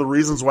is one of the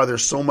reasons why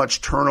there's so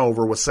much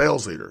turnover with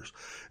sales leaders,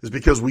 is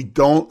because we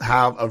don't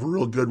have a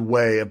real good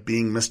way of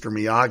being Mr.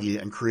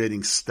 Miyagi and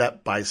creating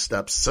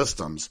step-by-step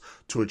systems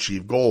to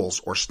achieve goals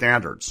or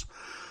standards.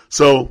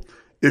 So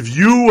if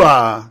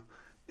you're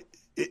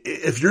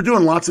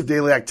doing lots of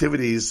daily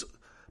activities,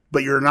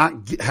 but you're not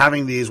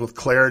having these with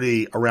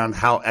clarity around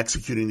how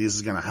executing these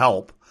is going to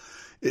help,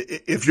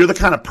 if you're the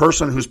kind of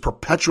person who's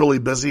perpetually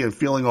busy and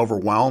feeling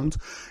overwhelmed,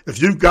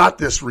 if you've got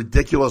this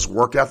ridiculous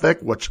work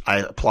ethic, which I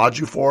applaud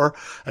you for,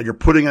 and you're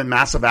putting in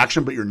massive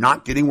action, but you're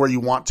not getting where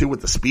you want to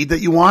with the speed that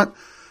you want,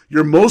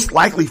 you're most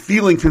likely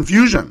feeling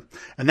confusion.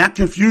 And that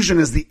confusion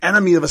is the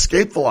enemy of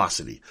escape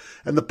velocity.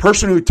 And the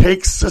person who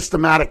takes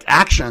systematic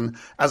action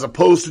as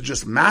opposed to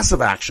just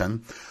massive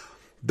action,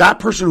 that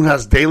person who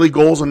has daily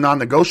goals and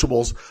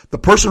non-negotiables, the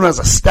person who has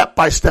a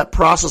step-by-step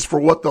process for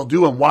what they'll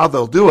do and while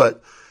they'll do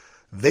it,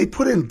 they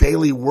put in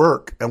daily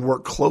work and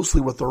work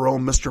closely with their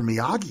own Mr.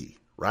 Miyagi,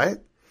 right?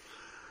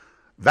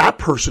 That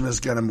person is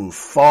going to move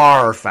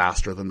far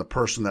faster than the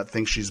person that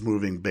thinks she's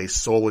moving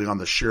based solely on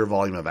the sheer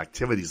volume of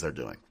activities they're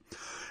doing.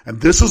 And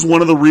this is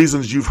one of the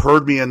reasons you've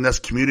heard me in this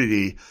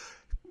community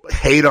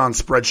hate on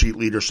spreadsheet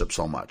leadership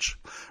so much,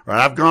 right?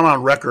 I've gone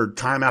on record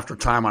time after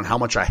time on how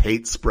much I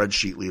hate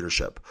spreadsheet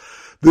leadership.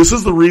 This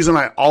is the reason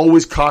I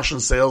always caution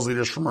sales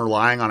leaders from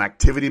relying on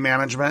activity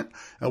management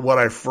and what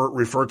I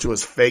refer to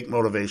as fake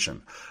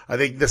motivation. I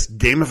think this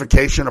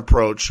gamification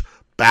approach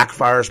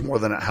backfires more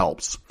than it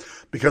helps,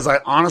 because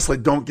I honestly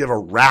don't give a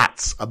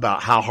rat's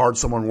about how hard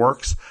someone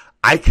works.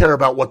 I care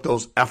about what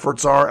those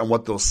efforts are and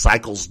what those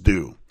cycles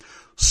do.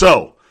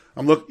 So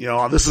I'm looking,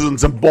 this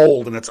is in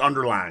bold and it's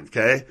underlined,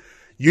 okay?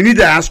 You need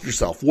to ask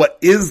yourself, what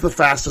is the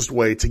fastest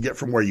way to get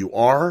from where you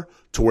are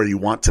to where you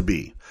want to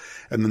be?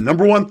 And the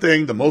number one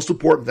thing, the most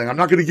important thing, I'm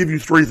not going to give you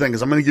three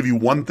things. I'm going to give you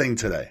one thing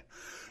today.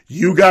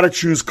 You got to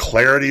choose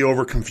clarity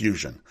over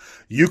confusion.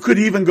 You could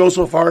even go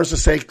so far as to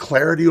say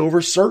clarity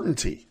over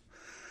certainty.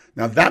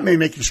 Now, that may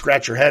make you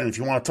scratch your head, and if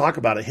you want to talk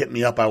about it, hit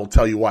me up. I will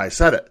tell you why I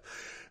said it.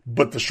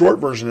 But the short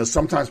version is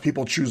sometimes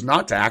people choose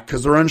not to act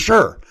because they're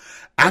unsure.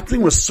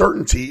 Acting with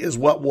certainty is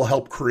what will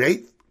help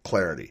create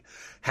clarity.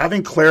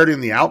 Having clarity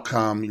in the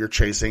outcome you're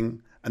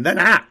chasing, and then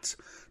act.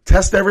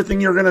 Test everything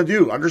you're going to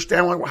do.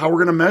 Understand how we're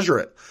going to measure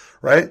it.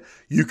 Right?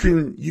 You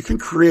can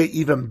create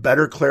even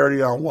better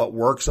clarity on what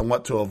works and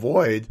what to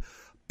avoid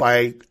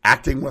by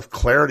acting with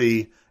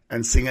clarity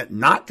and seeing it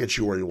not get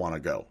you where you want to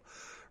go.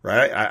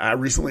 Right? I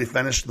recently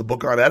finished the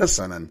book on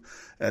Edison,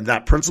 and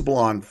that principle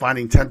on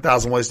finding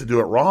 10,000 ways to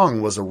do it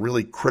wrong was a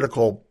really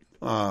critical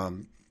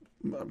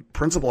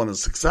principle in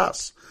his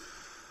success.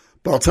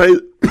 But I'll tell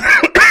you,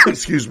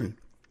 excuse me,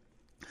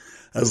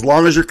 as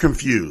long as you're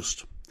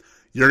confused,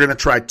 you're going to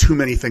try too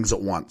many things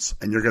at once,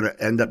 and you're going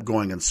to end up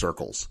going in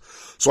circles.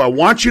 So I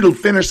want you to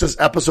finish this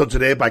episode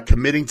today by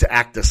committing to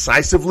act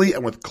decisively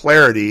and with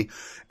clarity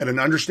and an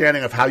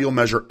understanding of how you'll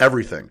measure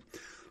everything.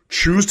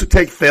 Choose to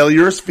take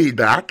failure as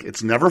feedback.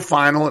 It's never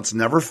final. It's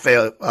never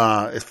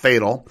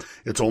fatal.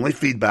 It's only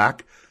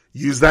feedback.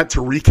 Use that to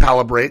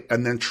recalibrate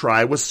and then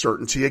try with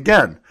certainty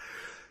again.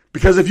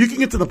 Because if you can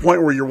get to the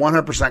point where you're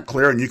 100%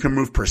 clear and you can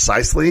move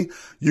precisely,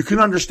 you can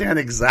understand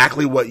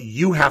exactly what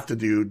you have to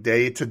do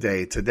day to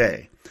day to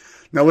day.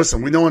 Now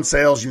listen, we know in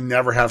sales you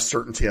never have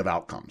certainty of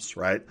outcomes,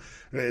 right?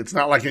 It's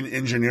not like in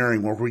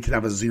engineering where we can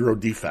have a zero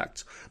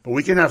defect, but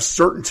we can have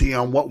certainty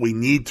on what we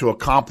need to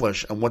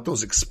accomplish and what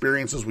those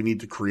experiences we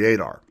need to create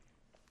are.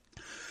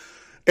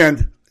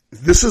 And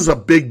this is a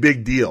big,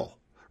 big deal.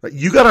 Right?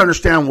 You got to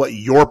understand what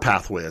your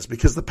pathway is,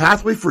 because the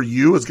pathway for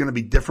you is going to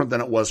be different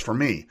than it was for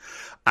me.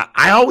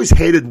 I always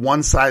hated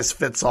one size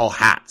fits all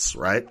hats,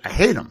 right? I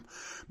hate them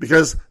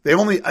because they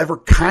only ever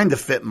kind of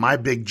fit my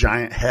big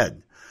giant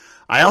head.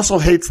 I also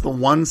hate the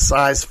one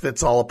size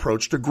fits all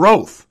approach to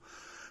growth,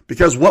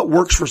 because what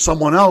works for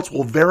someone else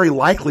will very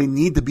likely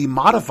need to be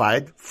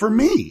modified for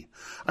me.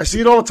 I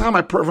see it all the time.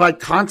 I provide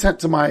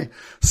content to my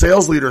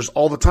sales leaders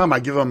all the time. I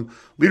give them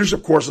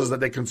leadership courses that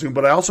they consume,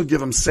 but I also give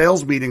them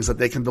sales meetings that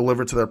they can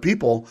deliver to their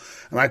people.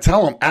 And I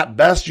tell them, at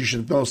best, you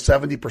should know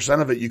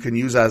 70% of it you can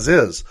use as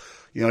is.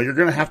 You know, you're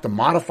going to have to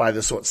modify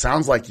this so it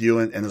sounds like you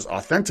and is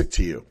authentic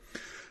to you.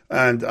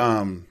 And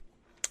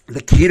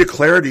the key to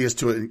clarity is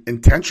to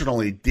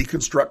intentionally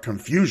deconstruct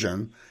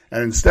confusion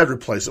and instead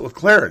replace it with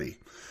clarity.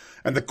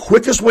 And the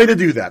quickest way to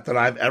do that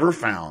I've ever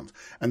found,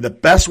 and the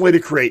best way to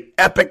create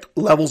epic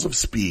levels of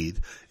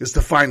speed, is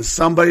to find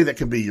somebody that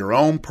can be your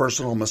own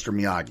personal Mr.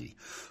 Miyagi.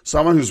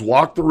 Someone who's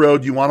walked the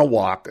road you want to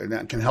walk and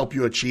that can help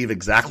you achieve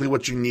exactly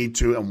what you need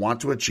to and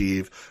want to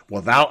achieve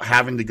without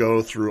having to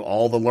go through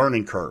all the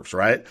learning curves,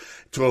 right?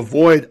 To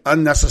avoid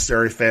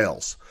unnecessary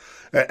fails.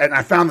 And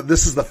I found that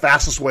this is the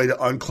fastest way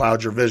to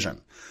uncloud your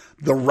vision.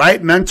 The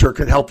right mentor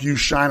could help you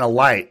shine a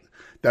light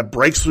that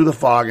breaks through the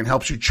fog and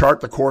helps you chart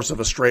the course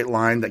of a straight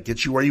line that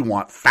gets you where you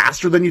want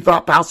faster than you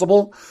thought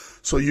possible,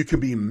 so you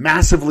can be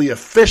massively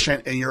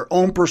efficient in your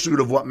own pursuit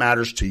of what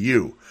matters to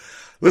you.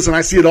 Listen,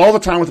 I see it all the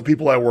time with the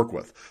people I work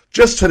with.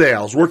 Just today,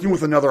 I was working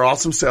with another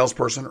awesome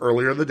salesperson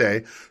earlier in the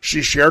day.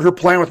 She shared her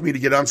plan with me to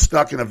get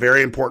unstuck in a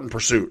very important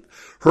pursuit.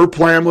 Her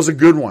plan was a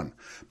good one,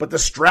 but the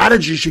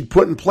strategy she'd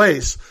put in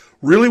place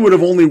really would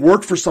have only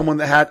worked for someone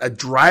that had a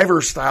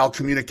driver-style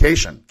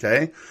communication,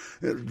 okay?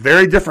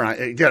 Very different.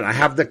 Again, I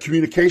have the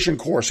communication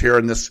course here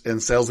in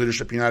Sales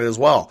Leadership United as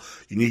well.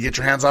 You need to get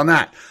your hands on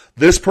that.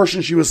 This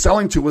person she was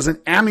selling to was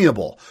an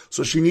amiable,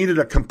 so she needed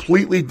a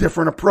completely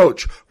different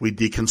approach. We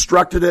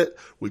deconstructed it.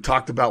 We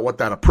talked about what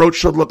that approach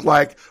should look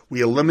like.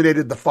 We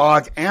eliminated the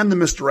fog and the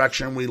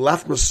misdirection. We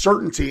left with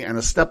certainty and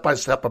a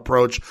step-by-step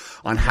approach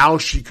on how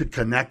she could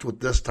connect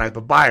with this type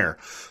of buyer.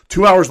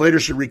 2 hours later,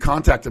 she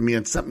recontacted me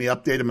and sent me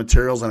updated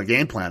materials and a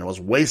game plan. It was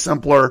way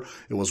simpler.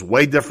 It was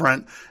way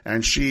different.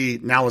 And she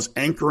now is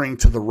anchoring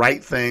to the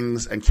right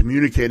things and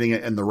communicating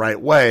it in the right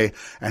way.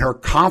 And her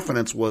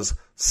confidence was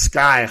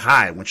sky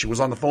high. When she was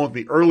on the phone with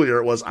me earlier,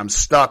 it was, I'm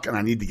stuck and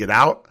I need to get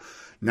out.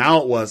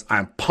 Now it was,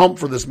 I'm pumped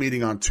for this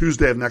meeting on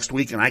Tuesday of next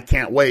week and I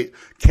can't wait.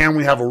 Can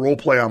we have a role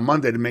play on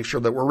Monday to make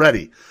sure that we're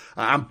ready?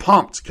 I'm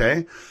pumped,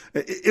 okay?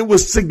 It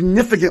was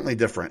significantly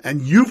different.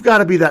 And you've got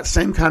to be that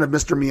same kind of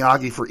Mr.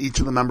 Miyagi for each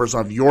of the members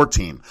of your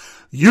team.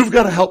 You've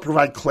got to help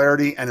provide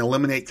clarity and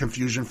eliminate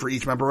confusion for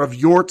each member of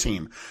your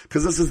team,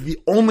 because this is the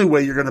only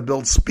way you're going to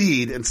build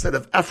speed instead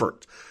of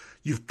effort.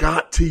 You've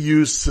got to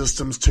use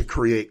systems to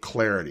create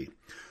clarity.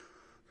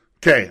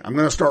 Okay, I'm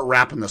going to start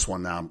wrapping this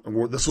one now.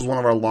 This was one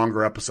of our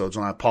longer episodes,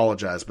 and I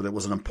apologize, but it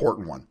was an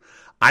important one.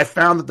 I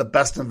found that the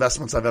best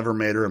investments I've ever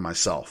made are in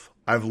myself.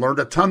 I've learned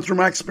a ton through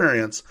my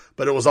experience,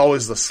 but it was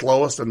always the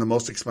slowest and the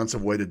most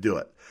expensive way to do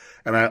it.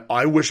 And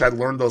I wish I'd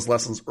learned those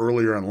lessons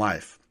earlier in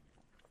life.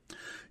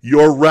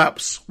 Your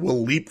reps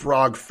will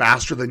leapfrog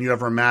faster than you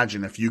ever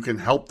imagine if you can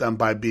help them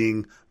by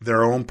being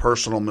their own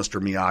personal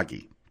Mr.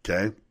 Miyagi,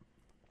 okay?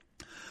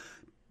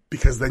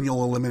 Because then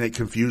you'll eliminate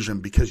confusion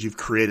because you've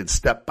created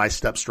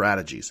step-by-step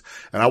strategies.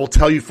 And I will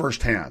tell you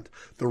firsthand,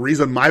 the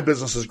reason my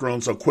business has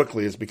grown so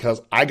quickly is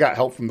because I got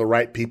help from the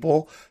right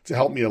people to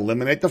help me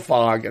eliminate the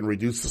fog and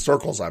reduce the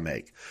circles I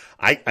make.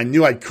 I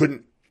knew I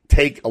couldn't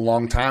take a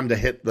long time to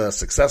hit the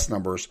success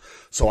numbers,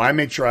 so I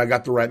made sure I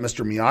got the right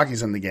Mr.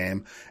 Miyagis in the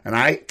game, and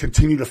I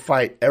continue to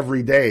fight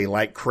every day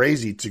like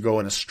crazy to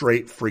go in a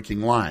straight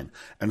freaking line.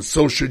 And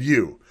so should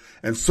you.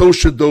 And so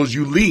should those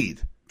you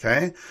lead.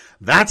 Okay?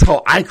 That's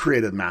how I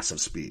created massive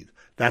speed.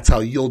 That's how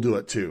you'll do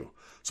it too.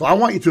 So I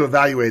want you to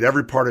evaluate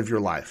every part of your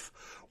life.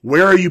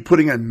 Where are you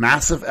putting in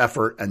massive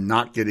effort and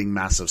not getting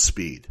massive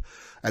speed?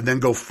 And then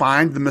go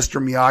find the Mr.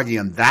 Miyagi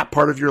in that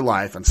part of your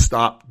life and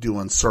stop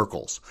doing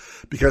circles.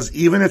 Because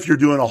even if you're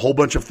doing a whole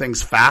bunch of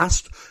things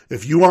fast,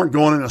 if you aren't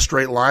going in a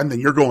straight line, then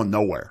you're going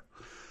nowhere.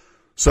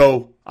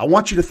 So I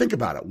want you to think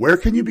about it. Where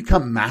can you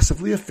become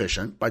massively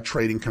efficient by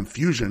trading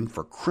confusion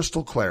for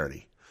crystal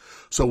clarity?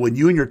 So when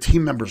you and your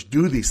team members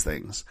do these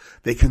things,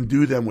 they can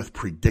do them with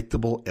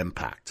predictable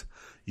impact.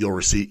 You'll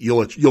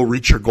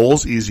reach your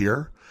goals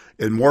easier,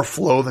 in more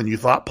flow than you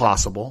thought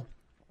possible.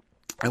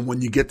 And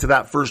when you get to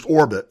that first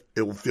orbit,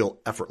 it will feel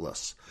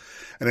effortless.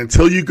 And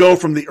until you go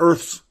from the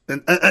Earth's,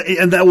 and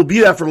that will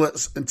be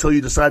effortless until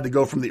you decide to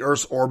go from the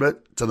Earth's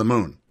orbit to the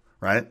moon,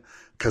 right?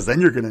 Because then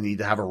you're going to need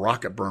to have a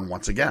rocket burn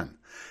once again.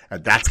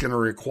 And that's going to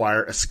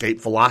require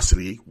escape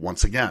velocity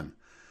once again.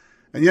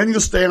 And then you'll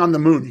stay on the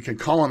moon. You can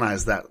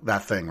colonize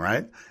that thing,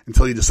 right?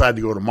 Until you decide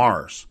to go to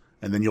Mars.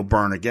 And then you'll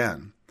burn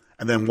again.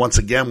 And then once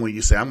again, when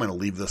you say, I'm going to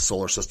leave this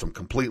solar system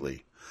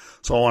completely.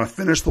 So I want to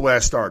finish the way I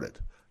started.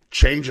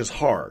 Change is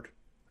hard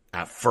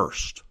at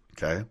first,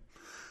 okay?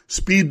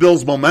 Speed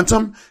builds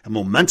momentum, and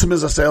momentum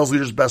is a sales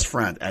leader's best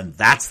friend. And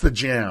that's the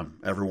jam,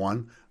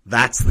 everyone.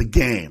 That's the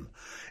game.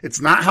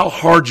 It's not how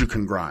hard you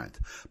can grind,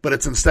 but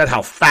it's instead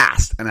how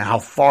fast and how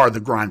far the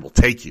grind will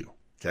take you,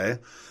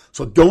 okay?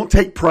 So don't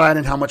take pride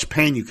in how much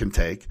pain you can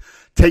take.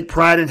 Take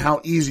pride in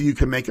how easy you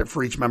can make it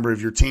for each member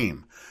of your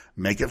team.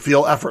 Make it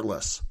feel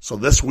effortless. So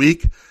this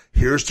week,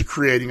 here's to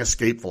creating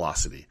escape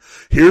velocity.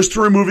 Here's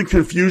to removing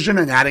confusion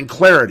and adding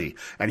clarity.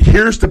 And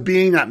here's to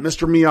being that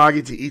Mr.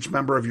 Miyagi to each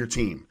member of your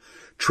team.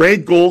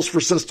 Trade goals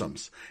for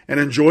systems and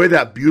enjoy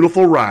that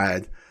beautiful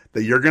ride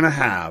that you're going to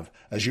have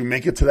as you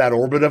make it to that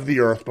orbit of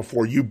the Earth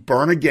before you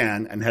burn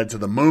again and head to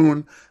the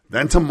moon,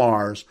 then to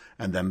Mars,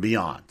 and then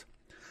beyond.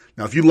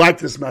 Now, if you like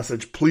this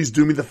message, please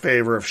do me the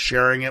favor of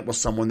sharing it with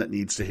someone that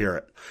needs to hear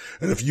it.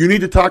 And if you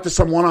need to talk to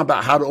someone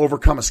about how to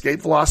overcome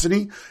escape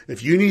velocity,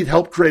 if you need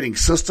help creating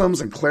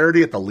systems and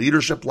clarity at the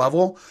leadership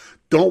level,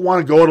 don't want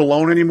to go it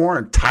alone anymore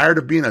and tired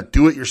of being a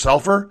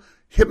do-it-yourselfer,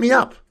 hit me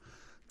up.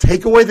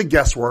 Take away the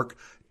guesswork.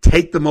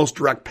 Take the most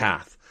direct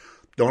path.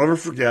 Don't ever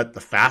forget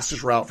the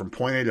fastest route from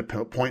point A to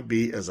point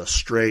B is a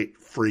straight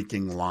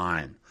freaking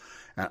line.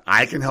 And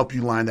I can help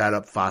you line that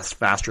up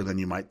faster than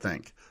you might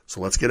think. So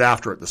let's get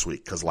after it this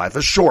week because life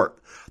is short.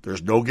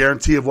 There's no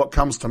guarantee of what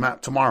comes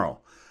tomorrow.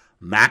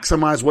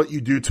 Maximize what you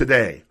do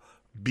today.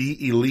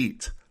 Be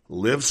elite.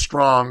 Live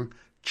strong.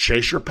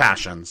 Chase your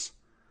passions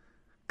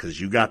because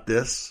you got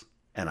this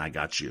and I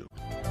got you.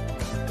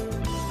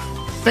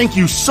 Thank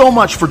you so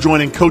much for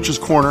joining Coach's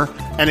Corner,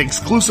 an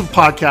exclusive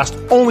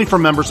podcast only for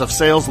members of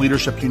Sales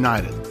Leadership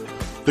United.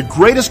 The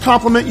greatest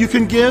compliment you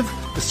can give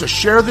is to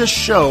share this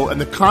show and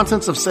the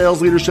contents of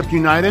Sales Leadership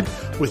United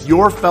with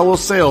your fellow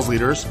sales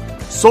leaders,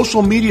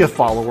 social media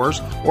followers,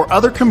 or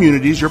other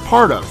communities you're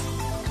part of.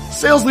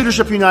 Sales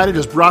Leadership United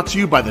is brought to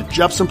you by the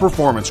Jepson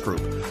Performance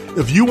Group.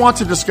 If you want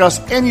to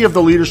discuss any of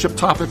the leadership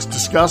topics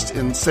discussed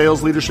in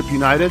Sales Leadership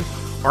United,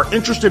 are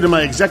interested in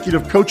my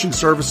executive coaching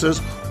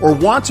services, or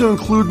want to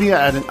include me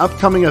at an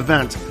upcoming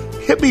event,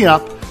 hit me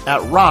up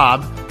at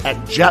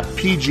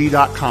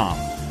rob@jeppg.com.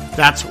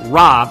 That's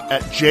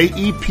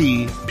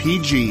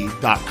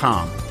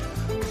rob@jeppg.com.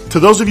 To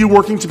those of you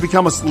working to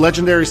become a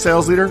legendary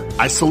sales leader,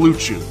 I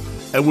salute you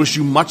and wish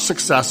you much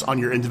success on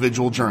your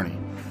individual journey.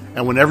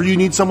 And whenever you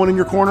need someone in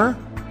your corner,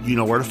 you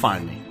know where to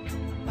find me.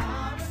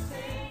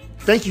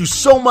 Thank you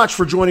so much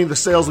for joining the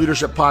Sales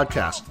Leadership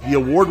Podcast, the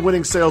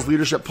award-winning sales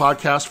leadership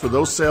podcast for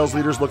those sales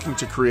leaders looking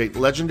to create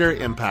legendary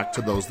impact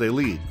to those they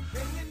lead.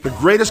 The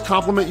greatest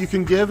compliment you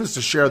can give is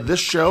to share this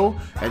show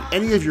and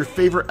any of your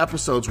favorite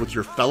episodes with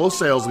your fellow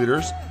sales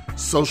leaders,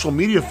 social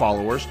media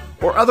followers,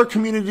 or other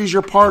communities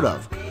you're part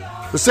of.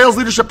 The Sales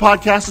Leadership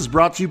Podcast is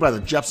brought to you by the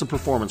Jepson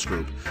Performance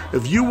Group.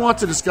 If you want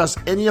to discuss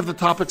any of the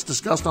topics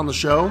discussed on the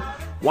show,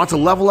 want to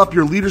level up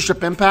your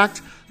leadership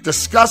impact,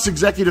 discuss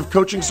executive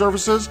coaching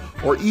services,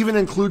 or even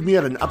include me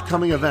at an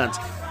upcoming event,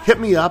 hit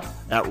me up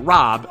at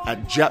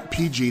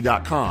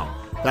rob@jeppg.com.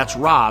 That's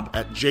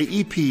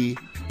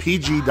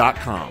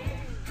rob@jeppg.com.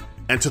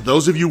 And to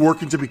those of you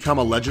working to become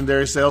a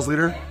legendary sales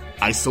leader,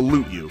 I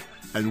salute you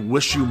and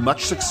wish you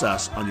much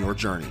success on your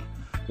journey.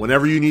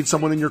 Whenever you need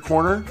someone in your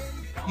corner,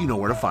 you know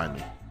where to find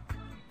me.